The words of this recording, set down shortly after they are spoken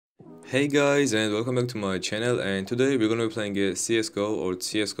Hey guys, and welcome back to my channel. And today we're gonna be playing a CSGO or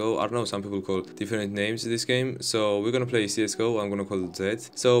CSGO. I don't know, some people call different names to this game. So we're gonna play CSGO. I'm gonna call it Z.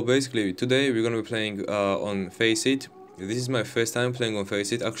 So basically today we're gonna be playing on Faceit. This is my first time playing on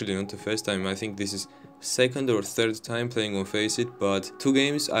Faceit. Actually, not the first time. I think this is second or third time playing on Faceit, but two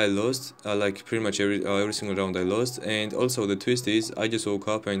games I lost, like pretty much every single round I lost. And also the twist is I just woke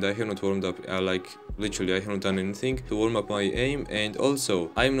up and I have not warmed up, like literally I haven't done anything to warm up my aim. And also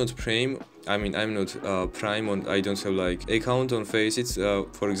I'm not prime, I'm not prime on, I don't have like account on Faceit.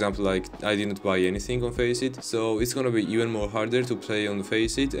 For example, like I didn't buy anything on Faceit, so it's gonna be even more harder to play on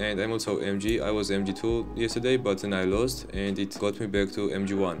Faceit. And I'm also MG. I was MG2 yesterday, but then I lost and it got me back to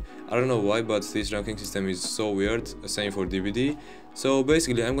MG1. I don't know why, but this ranking system is so weird. Same for DVD. So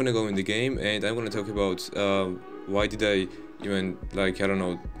basically I'm gonna go in the game and I'm gonna talk about why did I even, like, I don't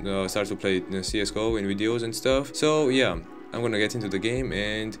know, start to play CSGO in videos and stuff. So yeah, I'm gonna get into the game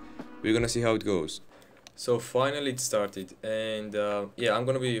and we're gonna see how it goes. So finally it started, and yeah, I'm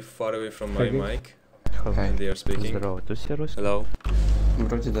gonna be far away from my mic. And they are speaking. Hello.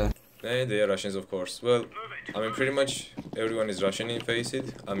 And they are Russians, of course. Well, I mean, pretty much everyone is Russian in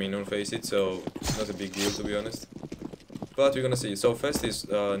Faceit. I mean, on Faceit, so not a big deal, to be honest. But we're gonna see. So first is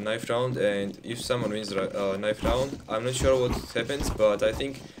knife round, and if someone wins knife round, I'm not sure what happens, but I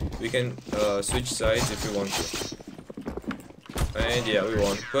think we can switch sides if we want to. And yeah, we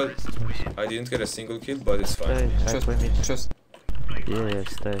won. Well, I didn't get a single kill, but it's fine. Yeah,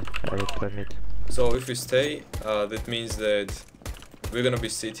 stay. I will permit. So if we stay, that means that we're gonna be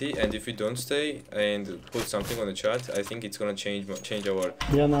city, and if we don't stay and put something on the chat, I think it's gonna change our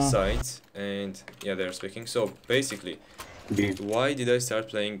sides. And yeah, they're speaking. So basically, why did I start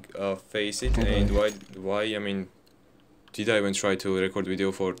playing Faceit, and why I mean, did I even try to record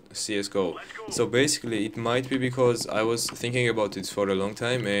video for CSGO? So basically it might be because I was thinking about it for a long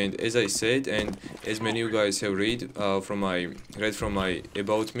time, and as I said, and as many of you guys have read from my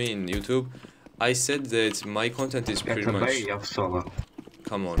about me in YouTube, I said that my content is pretty much,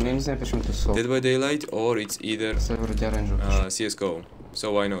 come on, Dead by Daylight, or it's either CSGO.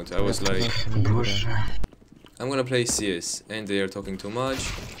 So why not? I was like, I'm gonna play CS, and they are talking too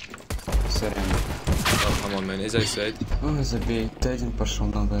much. Oh, come on, man, as I said. And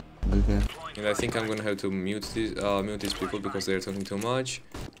I think I'm gonna have to mute these people because they're talking too much.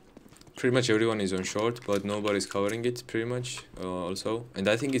 Pretty much everyone is on short, but nobody's covering it, pretty much, also. And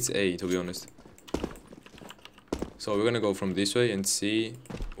I think it's A, to be honest. So we're gonna go from this way and see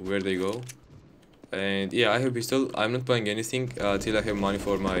where they go. And yeah, I have pistol. I'm not buying anything till I have money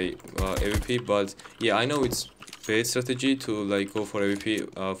for my AVP, but yeah, I know it's bad strategy to like go for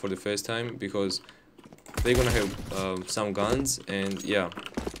AVP for the first time, because they're gonna have some guns, and yeah,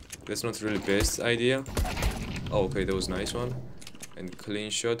 that's not really best idea. Oh, okay, that was a nice one and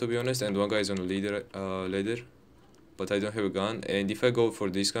clean shot, to be honest. And one guy is on a ladder, but I don't have a gun, and if I go for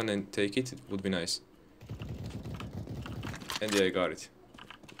this gun and take it, it would be nice. And yeah, I got it.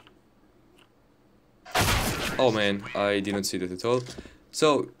 Oh man, I didn't see that at all.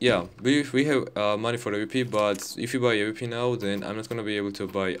 So yeah, we have money for AVP, but if you buy AVP now, then I'm not gonna be able to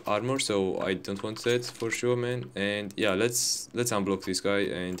buy armor, so I don't want that for sure, man. And yeah, let's unblock this guy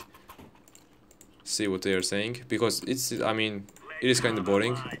and see what they are saying, because it's, I mean, it is kind of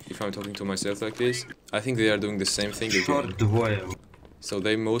boring if I'm talking to myself like this. I think they are doing the same thing again. So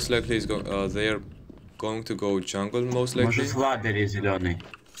they most likely is they are going to go jungle, most likely.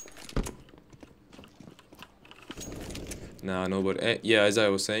 Nah, nobody. Yeah, as I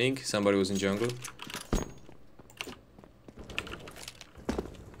was saying, somebody was in jungle.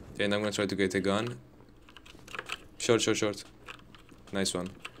 And I'm gonna try to get a gun. Short. Nice one.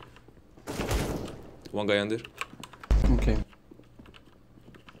 One guy under. Okay.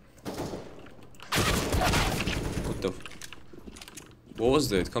 What was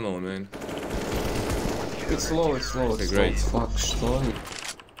that? Come on, man. It's slow. Okay, great. Fuck, slow.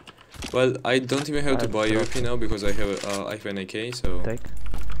 Well, I don't even have to buy AWP now because I have an AK, so. Take.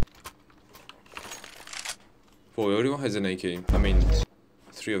 Whoa, everyone has an AK. I mean,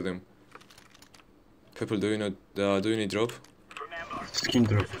 3 of them. People, do you need drop? Skin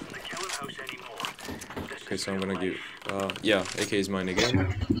drop. Okay, so I'm gonna give. Yeah, AK is mine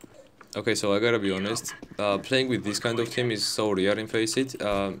again. Okay, so I gotta be honest. Playing with this kind of team is so rare in Faceit.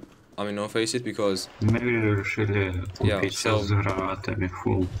 I mean, on Faceit, because yeah, so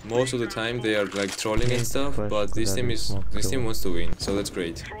most of the time they are like trolling and stuff, but this team wants to win, so that's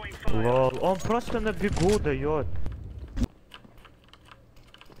great. Лол, он просто на бегу дает.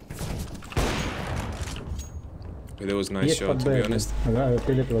 Okay, that was a nice shot, to be honest.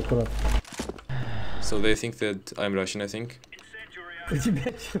 So they think that I'm Russian, I think. У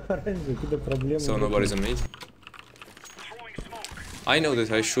тебя чё, оранжевый, какие-то проблемы? So nobody's on mid. I know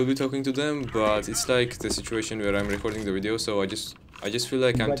that I should be talking to them, but it's like the situation where I'm recording the video, so I just feel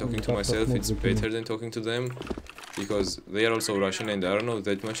like I'm talking to myself. It's better than talking to them because they are also Russian and I don't know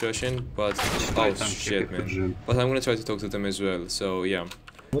that much Russian, but oh shit, man. But I'm gonna try to talk to them as well. So yeah.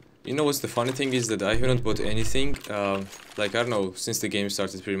 You know what's the funny thing is that I have not bought anything, like I don't know, since the game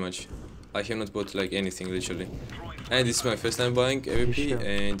started pretty much. I have not bought like anything literally. And this is my first time buying AWP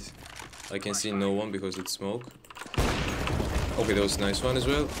and I can see no one because it's smoke. Okay, that was a nice one as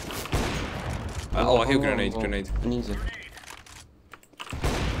well. Oh, I have grenade. Ninja.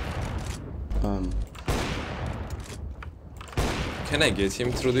 Can I get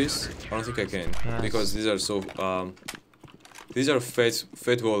him through this? I don't think I can because these are so these are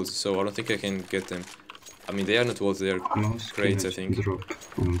fat walls, so I don't think I can get them. I mean, they are not walls, they are crates, I think.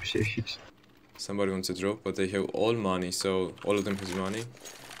 Somebody wants to drop, but they have all money, so all of them has money,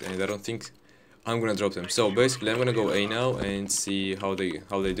 and I don't think I'm gonna drop them. So basically, I'm gonna go A now and see how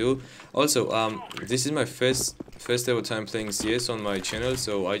they do. Also, this is my first ever time playing CS on my channel,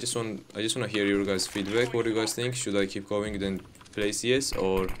 so I just wanna hear your guys' feedback. What do you guys think? Should I keep going then play CS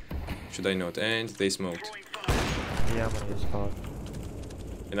or should I not? And they smoked. Yeah, man, it's hard.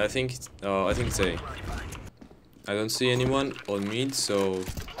 And I think it's A. I don't see anyone on mid, so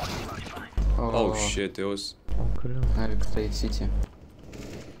oh shit, there was. Авик стоит в сити.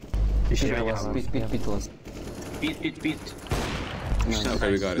 Пит ласт. Пит.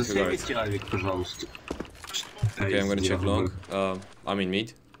 Okay, we got it. Засейвите авик, пожалуйста. Okay, I'm gonna check long. I mean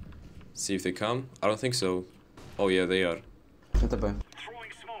mid. See if they come. I don't think so. Oh yeah, they are. Это Б.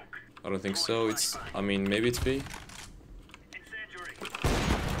 I don't think so. I mean, maybe it's B.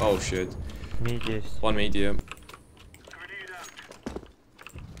 Oh shit. Mid есть. One mid, yeah.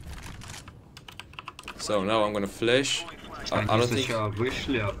 So now I'm gonna flash. I don't think.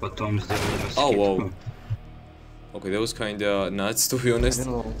 Вышли, а потом сделали Oh wow. Okay, that was kinda nuts to be honest.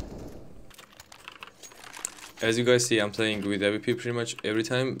 As you guys see, I'm playing with AWP pretty much every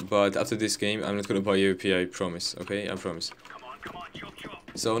time, but after this game, I'm not gonna buy AWP, I promise, okay? I promise.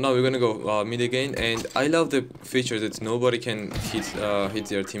 So now we're gonna go mid again, and I love the feature that nobody can hit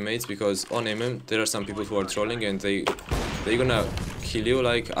their teammates, because on MM, there are some people who are trolling, and they're gonna kill you,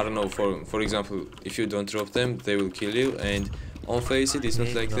 like, I don't know, for example, if you don't drop them, they will kill you, and on Faceit, it's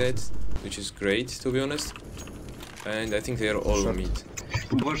not like that, which is great, to be honest. And I think they are all mid.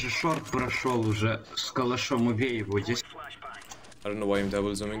 Боже, шорт прошел уже с калашом, убей его здесь. I don't know why I'm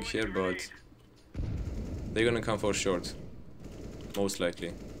double zooming here, but they're gonna come for short, most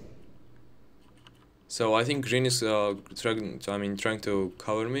likely. So I think green is trying to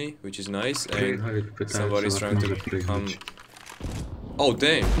cover me, which is nice, and somebody's trying to come. Oh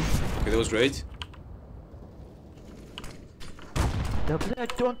damn! Okay, that was great. Да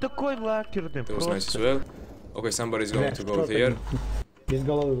блять, он такой лакерный. That was nice as well. Okay, somebody's going to go here. Без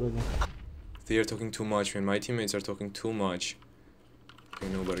головы вроде. They are talking too much, man. My teammates are talking too much. Okay,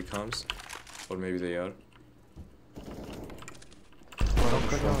 nobody comes. Or maybe they are.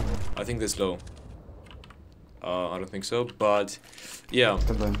 I think they're slow. I don't think so, but yeah.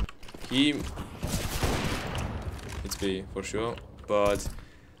 It's B for sure, but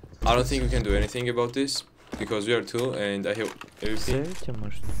I don't think we can do anything about this because we are two and I have everything.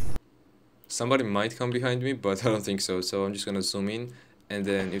 Somebody might come behind me, but I don't think so. So I'm just gonna zoom in, and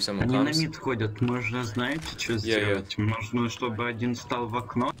then if someone Они comes. на мид ходят, можно, знаете, что сделать? Можно, чтобы один стал в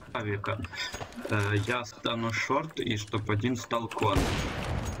окно авика, я стану шорт, и чтобы один стал кон.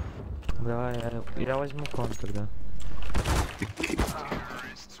 Давай, я возьму контр, да.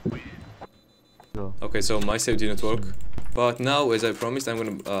 Okay, so my save didn't work, but now, as I promised, I'm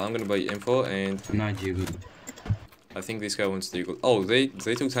gonna buy info, and На дигл. I think this guy wants the eagle. Oh, they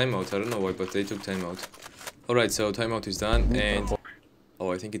took timeout. I don't know why, but they took timeout. Alright, so timeout is done, and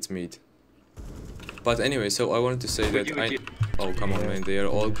oh, I think it's mid. But anyway, so I wanted to say that oh, come on, man, they are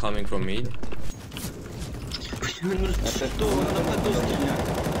all coming from mid.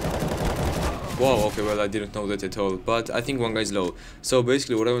 Wow, okay, well, I didn't know that at all, but I think one guy's low. So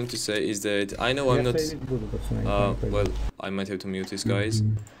basically what I want to say is that I know I'm not well, I might have to mute these guys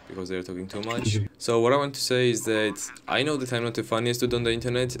because they're talking too much. So what I want to say is that I know that I'm not the funniest dude on the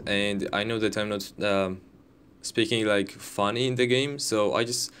internet, and I know that I'm not speaking like funny in the game, so I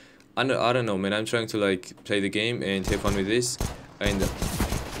don't know, man. I'm trying to like play the game and have fun with this, and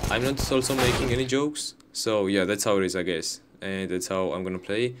I'm not also making any jokes. So yeah, that's how it is, I guess, and that's how I'm gonna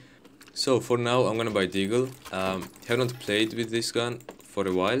play. So for now, I'm gonna buy Deagle. Have not played with this gun for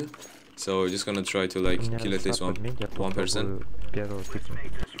a while, so just gonna try to like kill at least one person.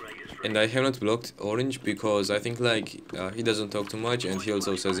 And I have not blocked orange because I think like he doesn't talk too much and he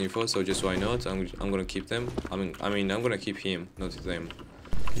also says info, so just why not? I'm gonna keep them. I'm gonna keep him, not them.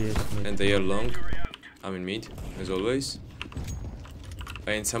 Yes, mid. And they are long. I'm in mid, as always.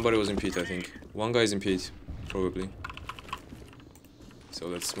 And somebody was in pit, I think. One guy is in pit, probably. So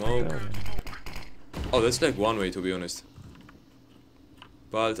let's smoke. Oh, that's like one way, to be honest.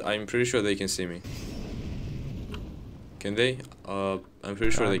 But I'm pretty sure they can see me. Can they? I'm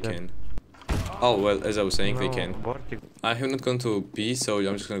pretty sure they can. Oh, well, as I was saying, they can. I have not gone to B, so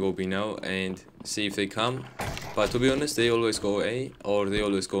I'm just gonna go B now and see if they come. But to be honest, they always go A or they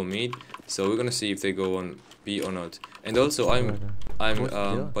always go mid. So we're gonna see if they go on B or not. And also, I'm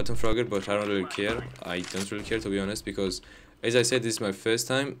bottom frogger, but I don't really care. I don't really care, to be honest, because as I said, this is my first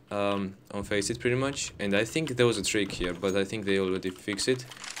time on Faceit pretty much. And I think there was a trick here, but I think they already fixed it,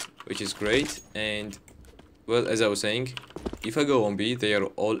 which is great. And well, as I was saying, if I go on B, they are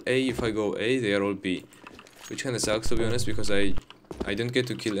all A. If I go A, they are all B. Which kinda sucks, to be honest, because I don't get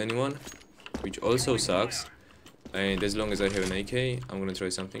to kill anyone, which also sucks. And as long as I have an AK, I'm gonna try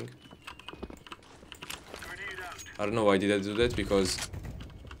something. I don't know why did I do that, because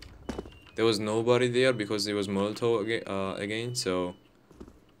there was nobody there, because it was Molotov again, so...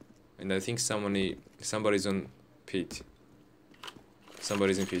 And I think somebody's on pit.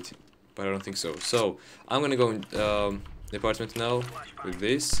 Somebody's in pit, but I don't think so. So, I'm gonna go in department now with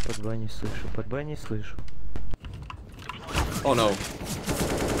this. Под Б не слышу, под Б не слышу. Oh no.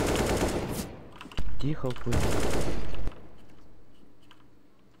 Тихо, пусть.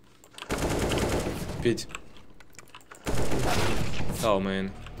 Pit. Oh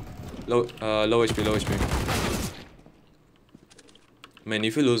man. Low HP, low HP. Man,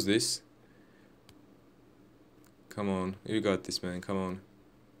 if you lose this... Come on, you got this, man, come on.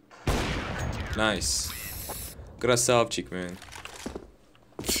 Nice. Krasavchik, man.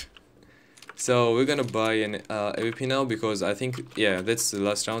 So, we're gonna buy an AWP now, because I think, yeah, that's the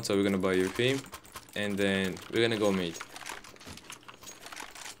last round, so we're gonna buy AWP. And then, we're gonna go mid.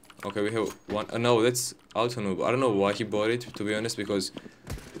 Okay, we have one. No, that's Autonoob. I don't know why he bought it, to be honest, because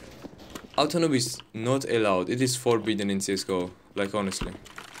Autonoob is not allowed. It is forbidden in CsGo, like honestly.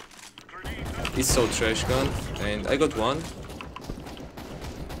 It's so trash gun, and I got one.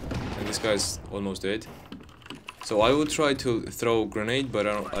 And this guy's almost dead. So I would try to throw grenade, but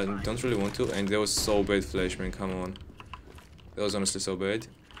I don't really want to. And that was so bad flash, man, come on. That was honestly so bad.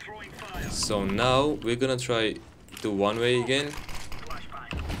 So now we're gonna try to one way again.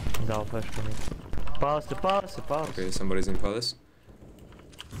 Дал флешку мид. Palace. Okay, somebody's in palace.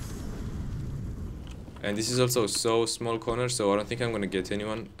 And this is also so small corner, so I don't think I'm gonna get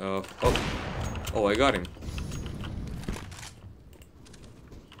anyone. Oh, I got him.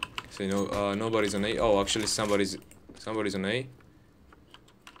 So nobody's on A. Oh, actually somebody's on A.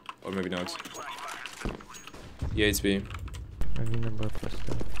 Or maybe not. Yeah, it's B. Один на Б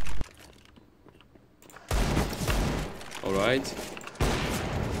просто. Alright.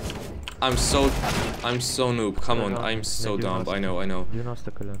 I'm so noob. Come on, I'm so dumb. I know.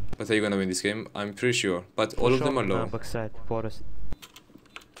 90 колен. But are you gonna win this game? I'm pretty sure. But all of them are low. Backside, forest.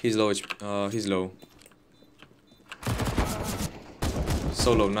 He's low. He's low.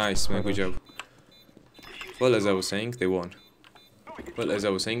 So low. Nice, man. Good job. Well, as I was saying, they won. Well, as I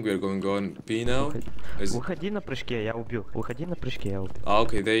was saying, we are going on B now. Выходи на прыжке, я убью. Выходи на прыжке, я убью.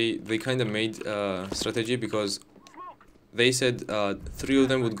 Okay, they kind of made strategy, because they said 3 of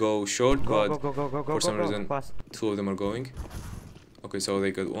them would go short, but for some reason 2 of them are going. Okay, so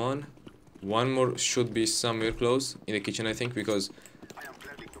they got one. One more should be somewhere close in the kitchen, I think, because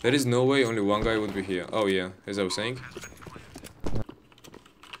there is no way only one guy would be here. Oh yeah, as I was saying.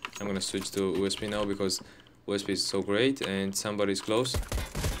 I'm gonna switch to USP now, because USP is so great and somebody's close.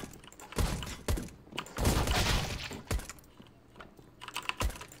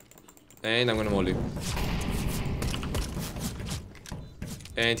 And I'm gonna molly.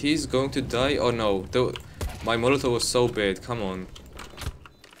 And he's going to die. Oh no, my Molotov was so bad. Come on.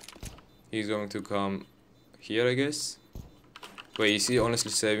 He's going to come here, I guess. Wait, is he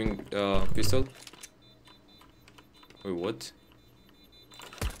honestly saving pistol? Wait, what?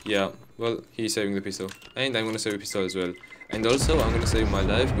 Yeah, well, he's saving the pistol. And I'm gonna save a pistol as well. And also, I'm gonna save my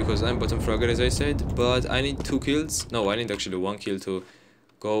life, because I'm bottom fragger, as I said. But I need 2 kills. No, I need actually 1 kill to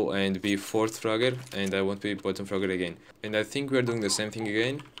go and be 4th fragger, and I won't be bottom fragger again. And I think we're doing the same thing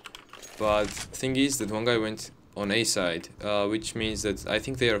again, but thing is that one guy went on A side, which means that I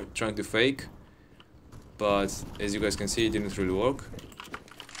think they are trying to fake, but as you guys can see, it didn't really work,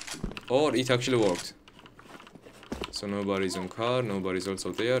 or it actually worked. So nobody's on car, nobody's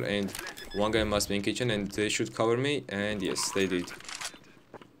also there, and one guy must be in kitchen, and they should cover me, and yes, they did.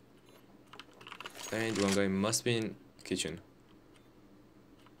 And one guy must be in kitchen.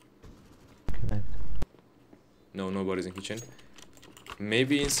 Connect. No, nobody's in kitchen.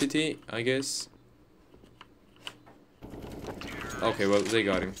 Maybe in city, I guess. Okay, well, they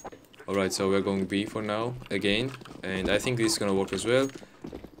got him. Alright, so we're going B for now, again. And I think this is gonna work as well.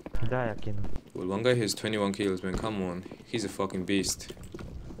 Да, я кину. Well, one guy has 21 kills, man, come on. He's a fucking beast.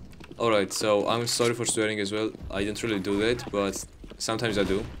 Alright, so I'm sorry for swearing as well. I don't really do that, but sometimes I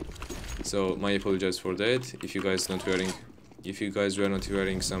do. So, my apologies for that. If you guys were not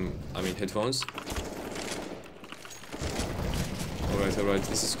wearing some, headphones. Alright,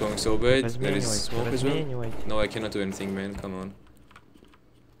 this is going so bad. There is smoke as well. No, I cannot do anything, man, come on.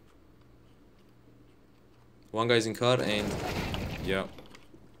 One guy's in car and yeah.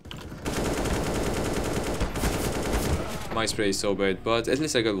 My spray is so bad, but at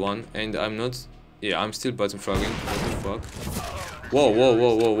least I got one and I'm still button fragging. What the fuck?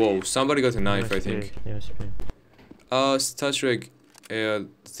 Whoa. Somebody got a knife, I think. Stats reg.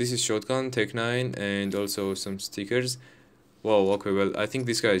 This is shotgun, Tech 9 and also some stickers. Whoa, okay, well, I think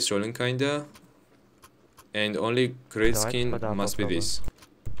this guy is trolling kinda. And only great skin must be this.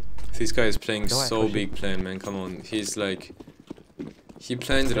 This guy is playing so big plan, man, come on. He's like... He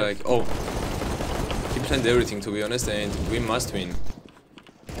planned like... Oh! He planned everything, to be honest, and we must win.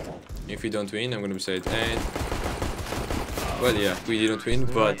 If we don't win, I'm gonna be sad. And... Well, yeah, we didn't win,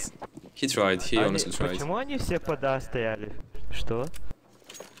 but... He tried, he honestly tried. Почему они все под А стояли? Что?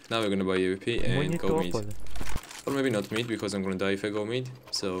 Now we're gonna buy AWP and go mid. Or maybe not mid, because I'm gonna die if I go mid,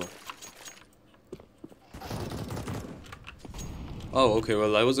 so... Oh, okay,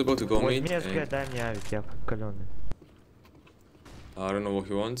 well, I was about to go mid and... I don't know what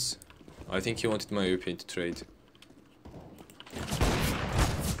he wants. I think he wanted my AWP to trade.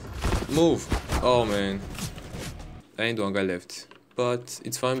 Move! Oh, man. And one guy left. But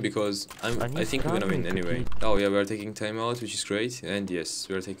it's fine because I think we're gonna win anyway. Oh, yeah, we're taking timeout, which is great. And yes,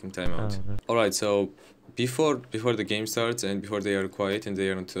 we're taking timeout. Alright, so... Before the game starts and before they are quiet and they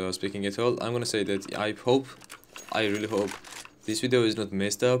are not speaking at all, I'm gonna say that I really hope this video is not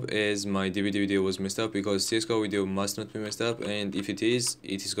messed up as my DVD video was messed up, because CsGo video must not be messed up, and if it is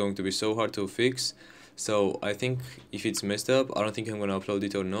going to be so hard to fix. So I think if it's messed up, I don't think I'm gonna upload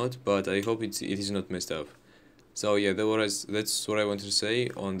it or not, but I hope it is not messed up. So yeah, that's what I wanted to say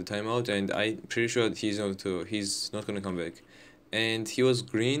on the timeout, and I'm pretty sure that he's not gonna come back. And he was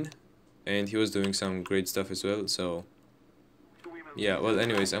green, and he was doing some great stuff as well, so... Yeah, well,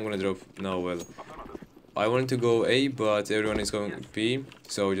 anyways, I'm gonna drop now, well... I wanted to go A, but everyone is going B,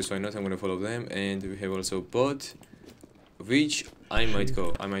 so just why not, I'm gonna follow them, and we have also bot, which I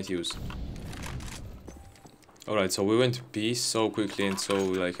might use. Alright, so we went B so quickly and so,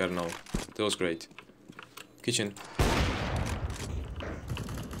 like, I don't know, that was great. Kitchen.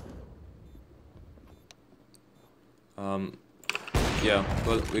 Yeah,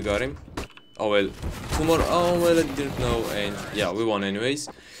 well, we got him. Oh well, two more. Oh well, I didn't know, and yeah, we won anyways.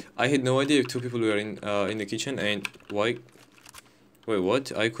 I had no idea if two people were in the kitchen, and why? Wait,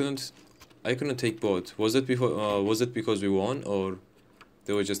 what? I couldn't take both. Was that because we won, or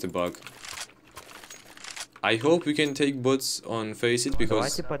there was just a bug? I hope we can take bots on Faceit,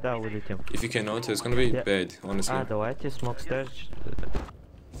 because if you cannot, it's gonna be bad, honestly.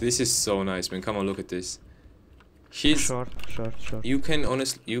 This is so nice, man. Come on, look at this. He's short. You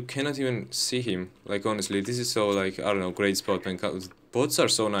cannot even see him. Like, honestly, this is so, like, I don't know, great spot, man. Bots are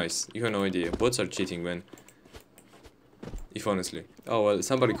so nice. You have no idea. Bots are cheating, man. If honestly. Oh well,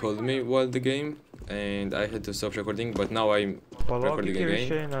 somebody called me while the game, and I had to stop recording. But now I'm recording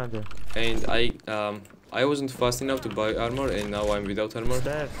again. And I wasn't fast enough to buy armor, and now I'm without armor.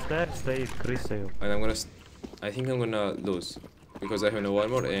 And I think I'm gonna lose because I have no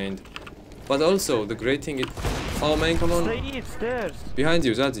armor. And but also the great thing is, oh man, come on! Behind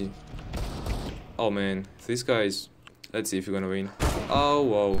you, Zadzi. Oh man, these guys. Let's see if you're gonna win. Oh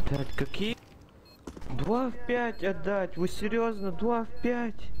wow. 2 в 5 отдать, вы серьезно? 2 в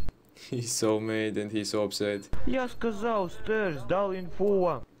 5? He's so mad and he's so upset. Я сказал, Stairs, дал инфу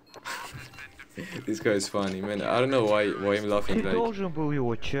вам. This guy is funny, man. I don't know why I'm laughing. Ты должен был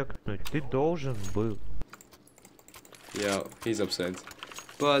его чекнуть, ты должен был. Yeah, he's upset.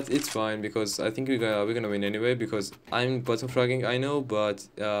 But it's fine because I think we're gonna win anyway, because I'm bottom fragging, I know, but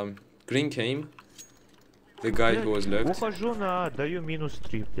green came. The guy who was left. Ухожу на А, даю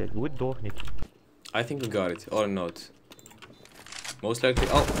 -3, блядь, вы дохнете. I think we got it, or not. Most likely.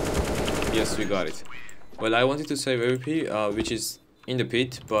 Oh, yes, we got it. Well, I wanted to save AWP, which is in the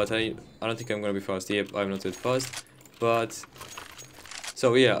pit, but I don't think I'm gonna be fast. Yep, I'm not that fast. But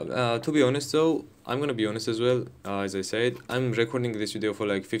so yeah, to be honest though, I'm gonna be honest as well. As I said, I'm recording this video for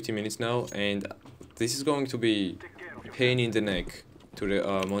like 50 minutes now, and this is going to be pain in the neck to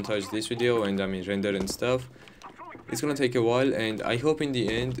montage this video and I mean render and stuff. It's gonna take a while, and I hope in the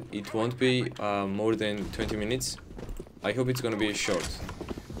end it won't be more than 20 minutes. I hope it's gonna be short,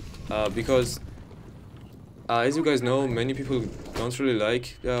 because as you guys know, many people don't really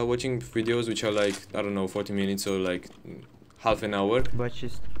like watching videos which are like, I don't know, 40 minutes or like half an hour.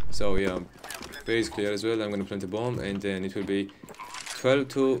 So yeah, base clear as well. I'm gonna plant a bomb, and then it will be 12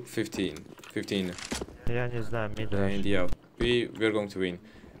 to 15. Я не знаю, And yeah, we're going to win.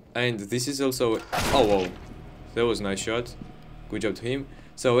 And this is also, oh wow, that was a nice shot. Good job to him.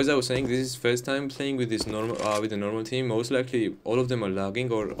 So as I was saying, this is first time playing with this normal with the normal team. Most likely all of them are lagging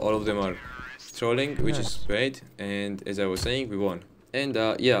or all of them are trolling, which is great. And as I was saying, we won. And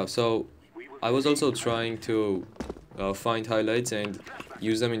yeah, so I was also trying to find highlights and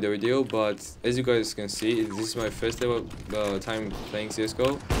use them in the video, but as you guys can see, this is my first ever time playing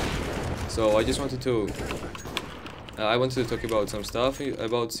CsGo. So I just wanted to I wanted to talk about some stuff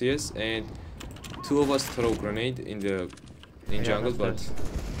about CS, and two of us throw grenade in jungle, but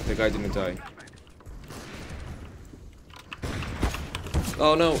the guy didn't die.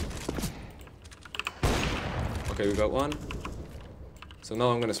 Oh no! Okay, we got one. So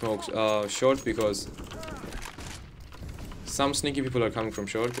now I'm gonna smoke short, because some sneaky people are coming from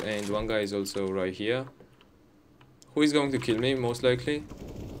short, and one guy is also right here, who is going to kill me most likely,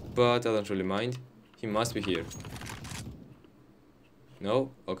 but I don't really mind. He must be here.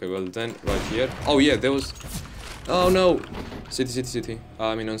 No? Okay, well then right here. Oh yeah, there was... Oh no! City.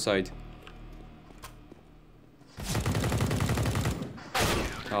 I mean on side.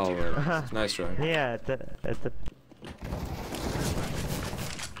 Oh well, nice try. Yeah, это...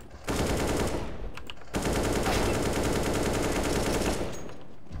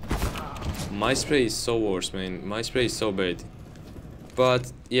 My spray is so worse, man. My spray is so bad.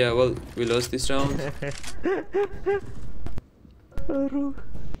 But yeah, well, we lost this round.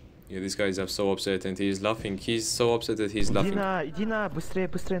 Yeah, these guys are so upset, and he's laughing. He's so upset that he's laughing. Иди на, быстрее,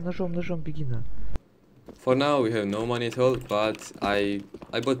 ножом, беги на. For now, we have no money at all, but I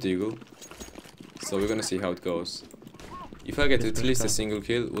bought the eagle, so we're gonna see how it goes. If I get at least a single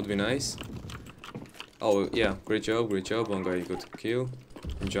kill, would be nice. Oh yeah, great job. One guy got a kill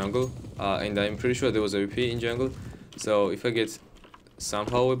in jungle, and I'm pretty sure there was a VP in jungle. So if I get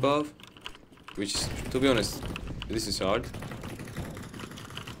somehow above, which to be honest, this is hard.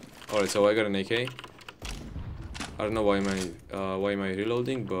 Alright, so I got an AK. I don't know why am I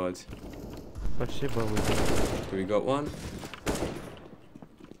reloading, but we got one.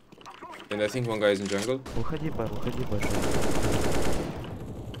 And I think one guy is in jungle.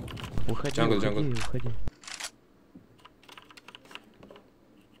 Jungle.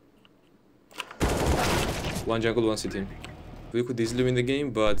 One jungle, one city. We could easily win the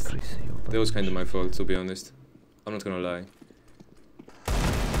game, but that was kind of my fault, to be honest. I'm not gonna lie.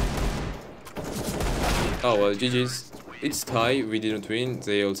 Oh well, GG's. It's tie, we didn't win,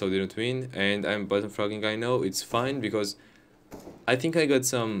 they also didn't win, and I'm bottom fragging, I know, it's fine, because I think I got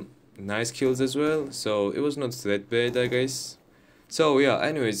some nice kills as well, so it was not that bad, I guess. So yeah,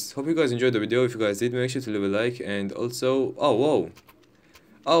 anyways, hope you guys enjoyed the video. If you guys did, make sure to leave a like, and also... Oh whoa,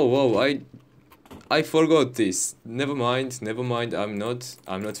 I forgot this. Never mind, I'm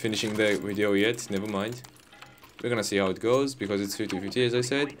not finishing the video yet, never mind. We're gonna see how it goes, because it's 50-50 as I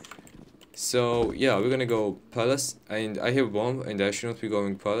said. So yeah, we're gonna go palace, and I have a bomb, and I should not be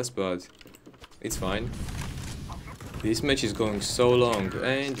going palace, but it's fine. This match is going so long,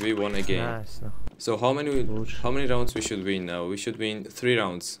 and we won again. Nice. So how many rounds we should win now? We should win 3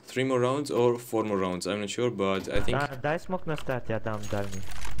 rounds. 3 more rounds or 4 more rounds, I'm not sure, but I think... Дай смог на старт, я дам дальний.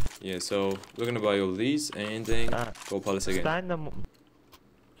 Yeah, so we're gonna buy all these, and then go palace again.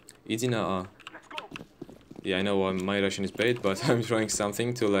 Иди на A. Yeah, I know my Russian is bad, but I'm trying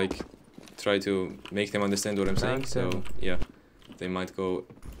something to like try to make them understand what I'm saying. So yeah, they might go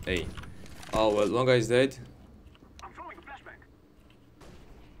A. Oh well, one guy is dead.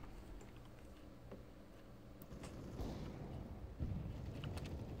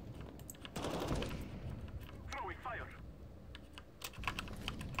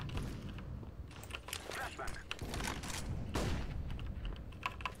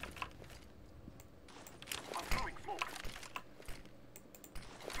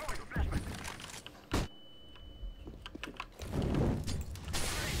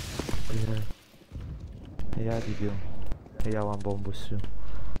 Я дебил. Я вам бомбу всю.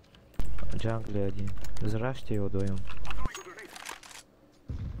 Джангли один. Зрашьте его вдвоем.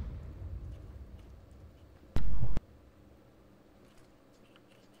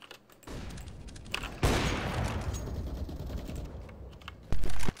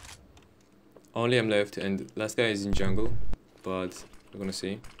 Only I'm left, and last guy is in jungle, but we're gonna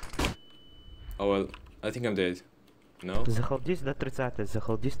see. Oh well, I think I'm dead. No? Захолдись до 30-й,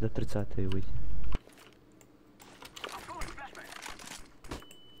 захолдись до 30-й выйти.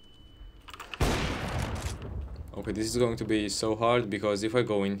 Okay, this is going to be so hard because if I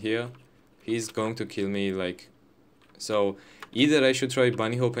go in here, he's going to kill me like... So, either I should try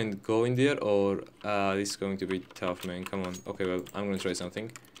bunny hop and go in there, or this is going to be tough, man. Come on. Okay, well, I'm gonna try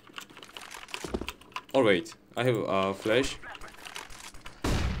something. Or wait, I have a flash.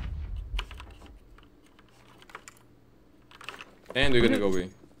 And we're gonna go B.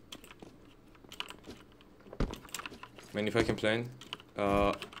 Man, if I can plan.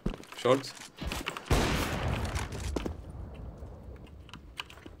 Short.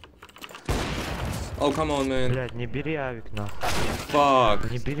 Oh, come on, man. Блядь, не бери авик нахуй. Fuck.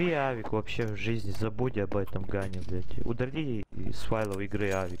 Не бери авик вообще в жизни, забудь об этом гане, блядь. Удали с файлов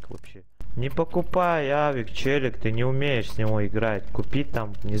игры авик вообще. Не покупай авик, челик, ты не умеешь с него играть. Купи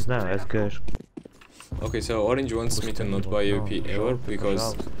там, не знаю, SGO. Okay, so Orange wants me to not buy AWP ever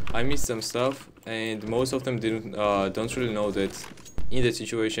because I missed some stuff, and most of them don't really know that in that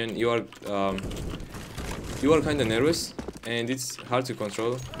situation you are kind of nervous and it's hard to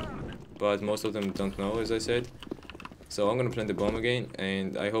control, but most of them don't know, as I said. So I'm gonna plant the bomb again,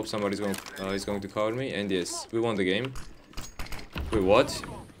 and I hope somebody's going to cover me. And yes, we won the game. Wait, what?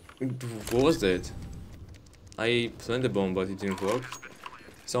 What was that? I planted the bomb, but it didn't work.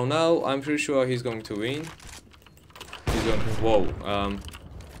 So now I'm pretty sure he's going to win. He's going. Whoa.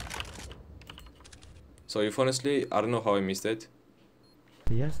 So if honestly, I don't know how I missed it.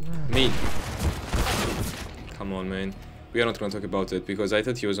 Я знаю. Mid. Come on, man. We are not gonna talk about it because I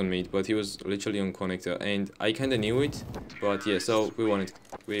thought he was on mid, but he was literally on connector, and I kinda knew it. But yeah, so we won it.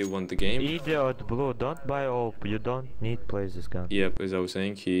 We won the game. Idiot, Blue, don't buy AWP. You don't need to play this gun. Yep, as I was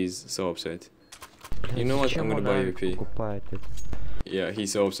saying, he's so upset. You know what? I'm gonna buy AWP. Yeah,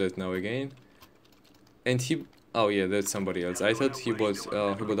 he's so upset now again. And he... Oh yeah, that's somebody else. I thought he bought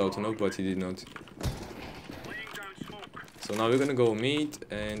auto-knock, but he did not. So now we're gonna go mid,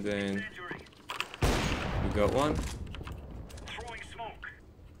 and then... We got one.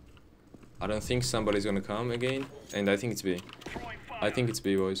 I don't think somebody's gonna come again. And I think it's B. I think it's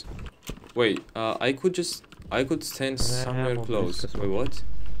B, boys. Wait, I could stand somewhere close. Wait, what?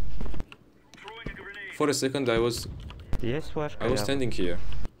 For a second I was standing here,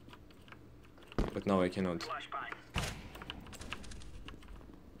 but now I cannot.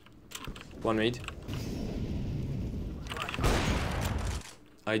 One mid.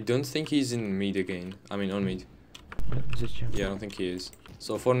 I don't think he's in mid again. I mean on mid. Yeah, I don't think he is.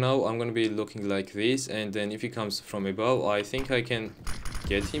 So for now I'm gonna be looking like this, and then if he comes from above, I think I can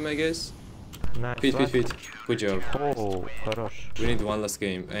get him, I guess. Nice. Pit. Good job. Oh, хорош. We need one last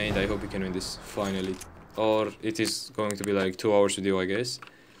game, and I hope we can win this finally. Or it is going to be like 2 hours video, I guess.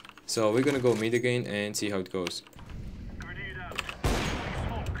 So we're gonna go mid again and see how it goes.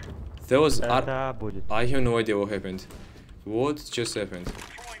 There was... I have no idea what happened. What just happened?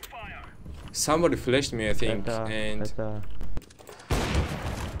 Somebody flashed me, I think, and...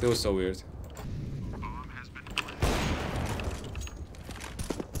 That was so weird.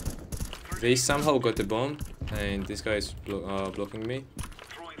 They somehow got the bomb, and this guy is blocking me.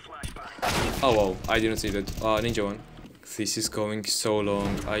 Oh wow, I didn't see that. Ninja one. This is going so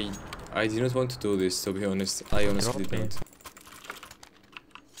long. I did not want to do this, to be honest. I honestly did not.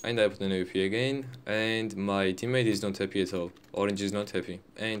 And I put an AWP again, and my teammate is not happy at all. Orange is not happy,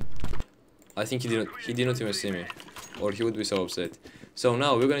 and I think he did not even see me, or he would be so upset. So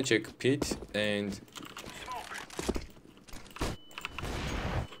now we're gonna check pit, and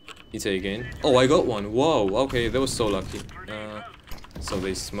it's A again. Oh, I got one. Whoa, okay, that was so lucky. So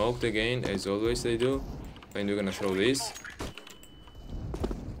they smoked again, as always they do, and we're gonna throw this.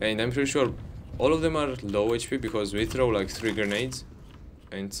 And I'm pretty sure all of them are low HP because we throw like 3 grenades.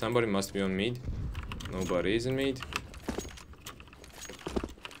 And somebody must be on mid. Nobody is in mid.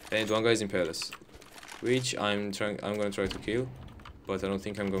 And one guy is in palace, which I'm gonna try to kill, but I don't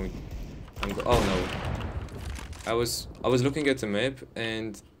think I'm going. Oh no! I was looking at the map,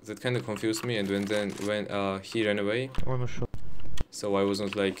 and that kind of confused me. And when he ran away, so I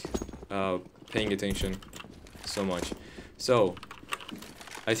wasn't like paying attention so much. So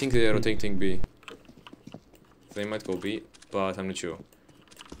I think they are rotating B. They might go B, but I'm not sure.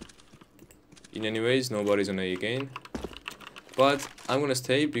 In any ways, nobody's on A again. But I'm gonna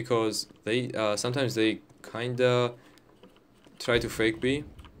stay because they sometimes they kinda try to fake B,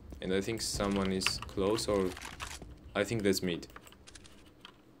 and I think someone is close, or I think that's mid.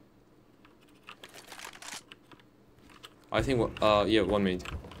 I think yeah, one mid.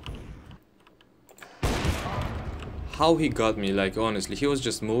 how he got me, like honestly, he was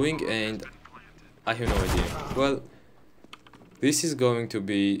just moving and I have no idea. Well, this is going to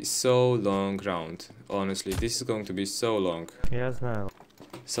be so long round. Honestly, this is going to be so long. Я знаю.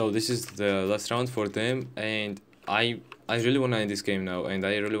 So this is the last round for them, and I really wanna end this game now, and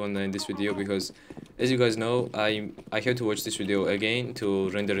I really wanna end this video because, as you guys know, I have to watch this video again to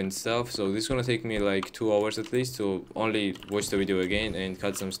render and stuff. So this is gonna take me like 2 hours at least to only watch the video again and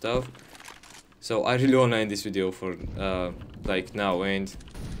cut some stuff. So I really wanna end this video for like now, and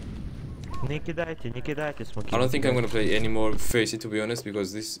Не кидайте смоки. I don't think I'm gonna play any more Faceit, to be honest,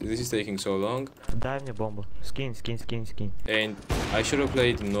 because this is taking so long. Дай мне бомбу. Скинь. And I should have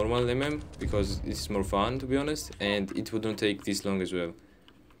played normal MM because this is more fun, to be honest, and it wouldn't take this long as well.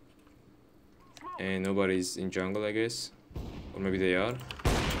 And nobody's in jungle, I guess, or maybe they are.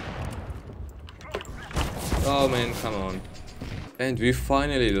 Oh man, come on. And we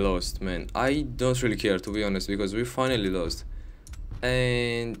finally lost, man. I don't really care, to be honest, because we finally lost.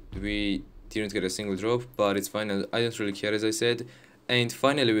 And we didn't get a single drop, but it's fine. I don't really care, as I said. And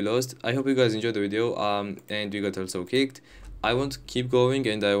finally we lost. I hope you guys enjoyed the video. And we got also kicked. I want to keep going,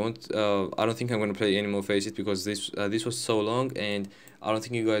 and I don't think I'm gonna play any more Faceit because this was so long, and I don't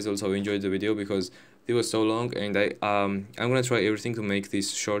think you guys also enjoyed the video because it was so long. And I'm gonna try everything to make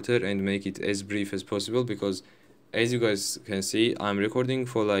this shorter and make it as brief as possible because, as you guys can see, I'm recording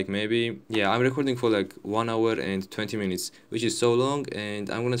for like I'm recording for like 1 hour and 20 minutes, which is so long, and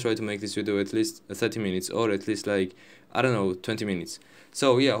I'm gonna try to make this video at least 30 minutes or at least like, I don't know, 20 minutes.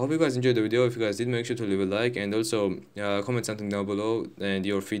 So yeah, hope you guys enjoyed the video. If you guys did, make sure to leave a like and also comment something down below and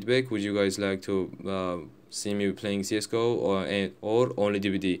your feedback. Would you guys like to see me playing CsGo or only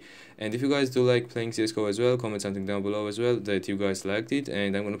DVD? And if you guys do like playing CsGo as well, comment something down below as well that you guys liked it,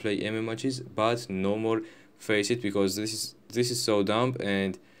 and I'm gonna play MM matches, but no more Faceit because this is so dumb,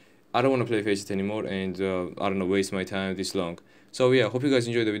 and I don't want to play Faceit anymore, and I don't know, waste my time this long. So yeah, hope you guys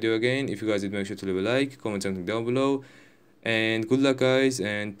enjoyed the video again. If you guys did, make sure to leave a like, comment something down below, and good luck guys,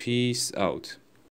 and peace out.